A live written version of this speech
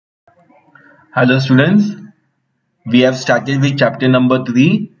Hello students, we have started with chapter number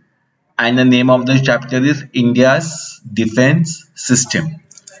 3 and the name of the chapter is India's Defense System.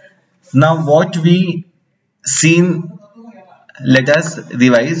 Now what we seen, let us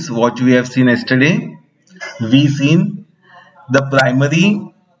revise what we have seen yesterday. We seen the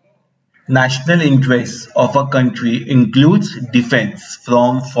primary national interests of a country includes defense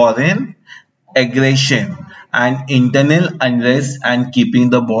from foreign aggression and internal unrest and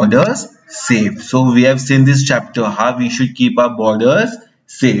keeping the borders safe. So we have seen this chapter how we should keep our borders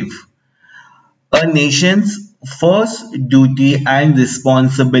safe. A nation's first duty and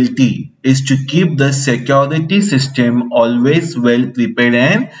responsibility is to keep the security system always well prepared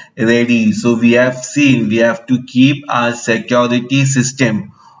and ready. So we have seen we have to keep our security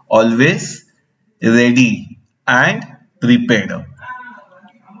system always ready and prepared,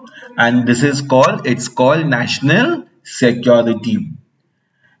 and this is called national security.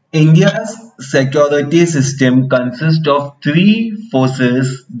 India's security system consists of three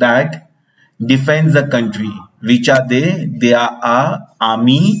forces that defend the country. Which are they? They are our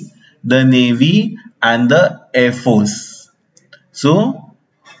army, the navy and the air force. So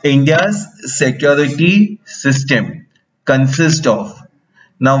India's security system consists of,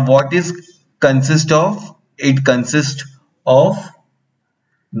 now what is consist of? It consists of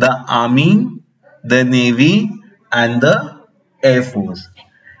the army, the navy and the air force.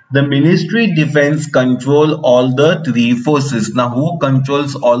 The ministry defense control all the three forces. Now who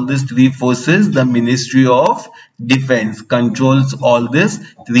controls all these three forces? The Ministry of Defense controls all these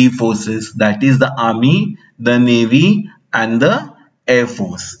three forces, that is the army, the navy and the air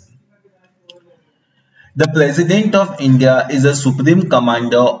force. The President of India is the Supreme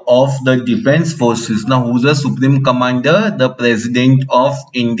Commander of the Defence Forces. Now, who's the Supreme Commander? The President of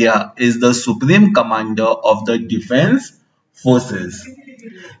India is the Supreme Commander of the Defence Forces.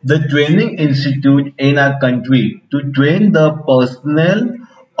 The training institute in our country to train the personnel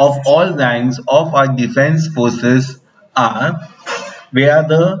of all ranks of our defence forces are, where are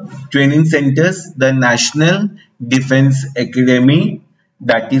the training centers? The National Defence Academy,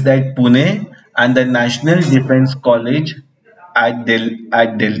 that is at Pune, and the National Defence College at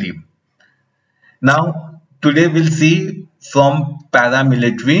Delhi. Now, today we'll see from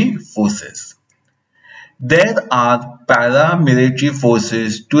paramilitary forces. There are paramilitary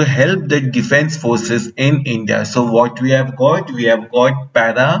forces to help the defense forces in India. So what we have got? We have got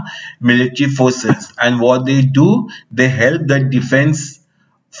paramilitary forces, and what they do? They help the defense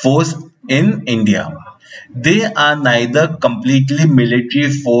force in India. They are neither completely military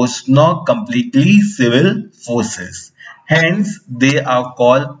force nor completely civil forces. Hence, they are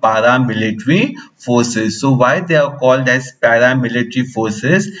called paramilitary forces. So, why they are called as paramilitary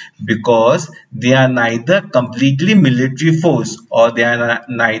forces? Because they are neither completely military force or they are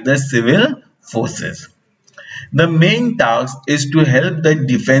neither civil forces. The main task is to help the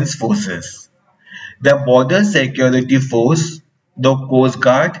defense forces, the Border Security Force, the Coast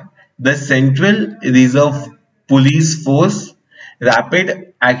Guard, the Central Reserve Police Force,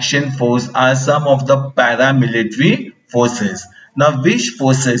 Rapid Action Force are some of the paramilitary forces. Now, which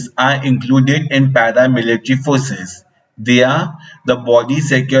forces are included in paramilitary forces? They are the Body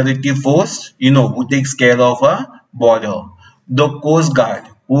Security Force, who takes care of a border. The Coast Guard,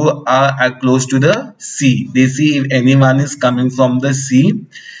 who are close to the sea. They see if anyone is coming from the sea.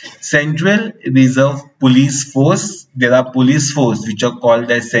 Central Reserve Police Force. There are police force which are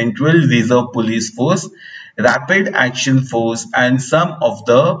called as Central Reserve Police Force, Rapid Action Force, and some of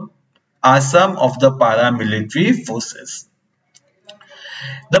the paramilitary forces.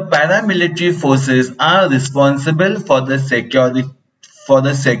 The paramilitary forces are responsible for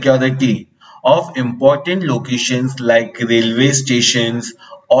the security of important locations like railway stations,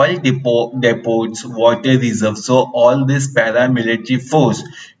 oil depots, water reserves. So all this paramilitary force,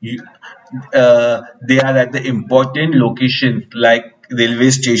 they are at the important locations like railway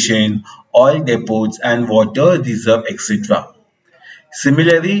station, oil depots and water reserve, etc.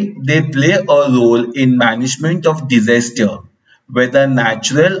 Similarly, they play a role in management of disaster, whether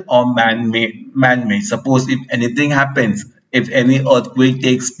natural or man-made. Suppose if anything happens, if any earthquake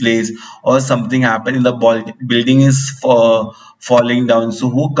takes place or something happens in the building is falling down. So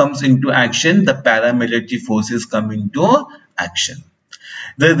who comes into action? The paramilitary forces come into action.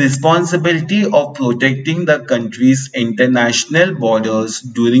 The responsibility of protecting the country's international borders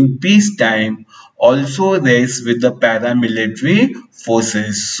during peacetime also rests with the paramilitary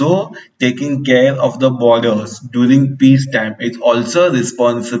forces. So, taking care of the borders during peacetime is also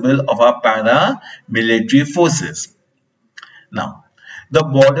responsible of our paramilitary forces. Now, the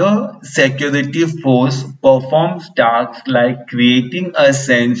Border Security Force performs tasks like creating a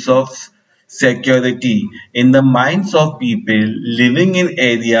sense of security in the minds of people living in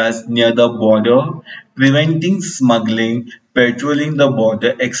areas near the border, preventing smuggling, patrolling the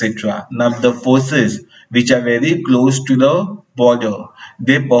border, etc. Now, the forces which are very close to the border,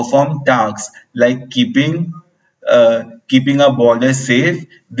 they perform tasks like keeping a border safe.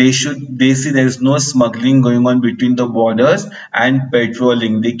 They see there is no smuggling going on between the borders, and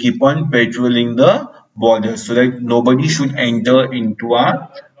patrolling. They keep on patrolling the borders so that nobody should enter into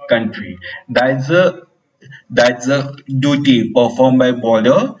our country. That's a duty performed by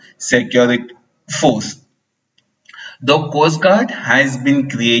border security force. The Coast Guard has been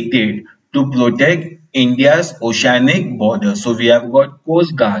created to protect India's oceanic border. So we have got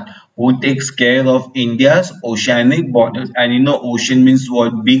Coast Guard who takes care of India's oceanic borders. And you know, ocean means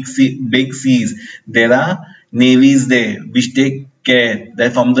what? Big sea, big seas. There are navies there which take care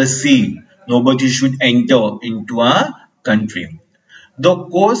that from the sea nobody should enter into our country. The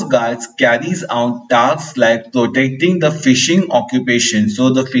Coast Guards carries out tasks like protecting the fishing occupation. So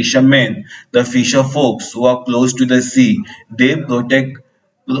the fishermen, the fisher folks who are close to the sea, they protect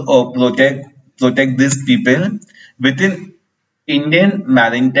these people within Indian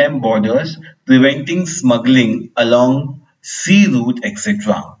maritime borders, preventing smuggling along sea route,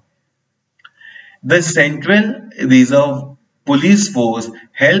 etc. The Central Reserve Police Force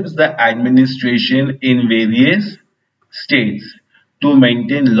helps the administration in various states to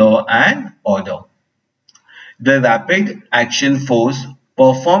maintain law and order. The Rapid Action Force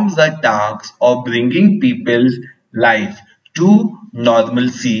performs the task of bringing people's life to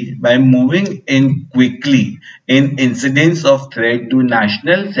normalcy by moving in quickly in incidents of threat to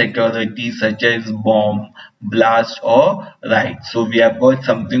national security such as bomb, blast or riot. So we have got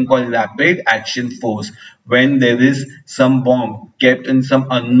something called Rapid Action Force. When there is some bomb kept in some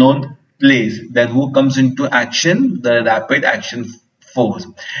unknown place, then who comes into action? The Rapid Action Force.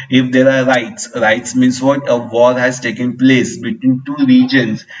 If there are riots means what? A war has taken place between two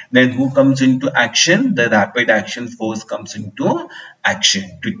regions. Then who comes into action? The Rapid Action Force comes into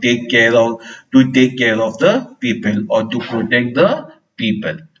action to take care of the people or to protect the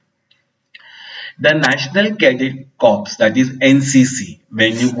people. The National Cadet Corps, that is NCC,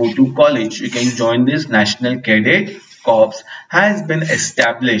 when you go to college, you can join this National Cadet Corps, has been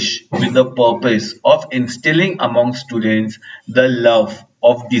established with the purpose of instilling among students the love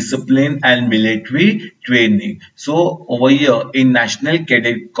of discipline and military training. So over here in National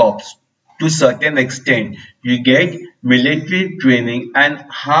Cadet Corps, to certain extent, you get military training and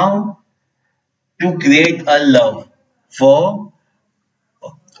how to create a love for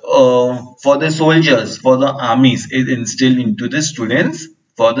for the soldiers, for the armies is instilled into the students,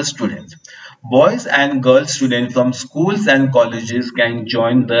 for the students. Boys and girls students from schools and colleges can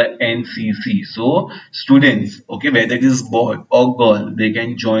join the NCC. So students, okay, whether it is boy or girl, they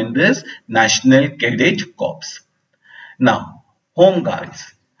can join this National Cadet Corps. Now, Home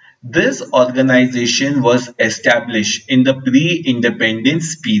Guards. This organization was established in the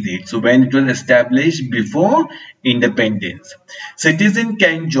pre-independence period. So when it was established before independence, citizens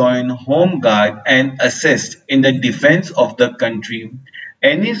can join Home Guard and assist in the defense of the country.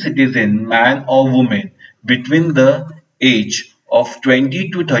 Any citizen, man or woman, between the age of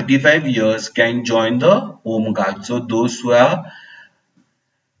 20 to 35 years can join the Home Guard. So those who have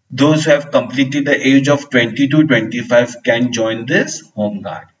completed the age of 20 to 25 can join this Home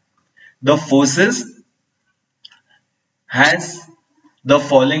Guard. The forces has the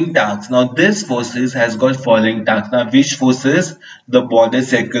following tasks. Now this forces has got following tasks. Now which forces? The Border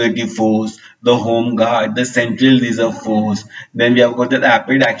Security Force, the Home Guard, the Central Reserve Force. Then we have got the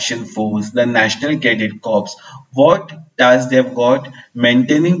Rapid Action Force, the National Cadet Corps. What tasks they have got?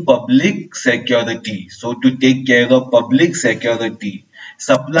 Maintaining public security. So to take care of public security,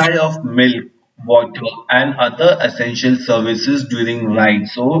 supply of milk, water and other essential services during ride.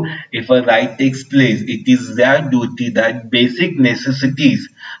 So if a ride takes place, it is their duty that basic necessities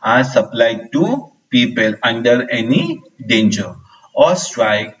are supplied to people under any danger. Or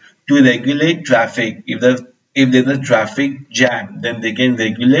strike to regulate traffic. If there's a traffic jam, then they can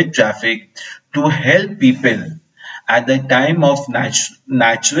regulate traffic to help people at the time of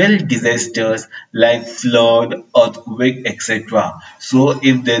natural disasters like flood, earthquake, etc. So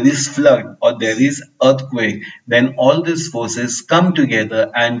if there is flood or there is earthquake, then all these forces come together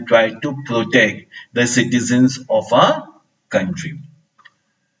and try to protect the citizens of our country.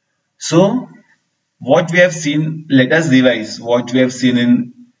 So what we have seen, let us revise what we have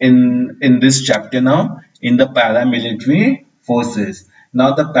seen in this chapter now in the paramilitary forces.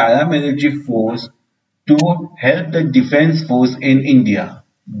 Now the paramilitary force to help the defense force in India.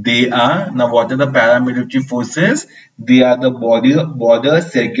 They are, now what are the paramilitary forces? They are the border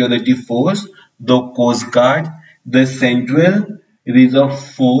security force, the Coast Guard, the Central Reserve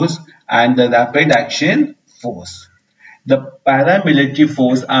Force, and the Rapid Action Force. The paramilitary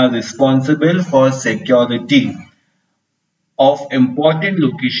force are responsible for security of important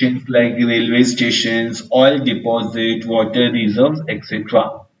locations like railway stations, oil deposit, water reserves,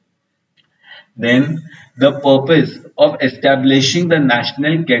 etc. Then the purpose of establishing the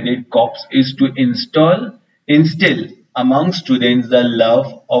National Cadet Corps is to instill among students the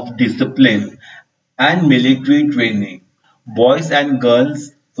love of discipline and military training. Boys and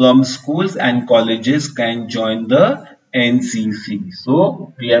girls from schools and colleges can join the NCC.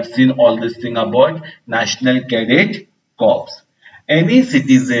 So we have seen all this thing about National Cadet Corps. Any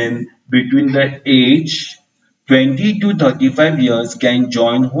citizen between the age 20 to 35 years can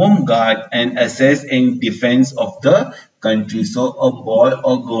join Home Guard and assist in defense of the country. So a boy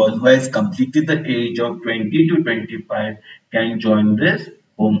or girl who has completed the age of 20 to 25 can join this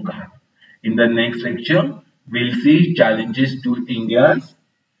Home Guard. In the next lecture, we'll see challenges to India's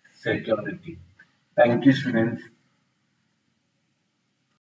security. Thank you, students.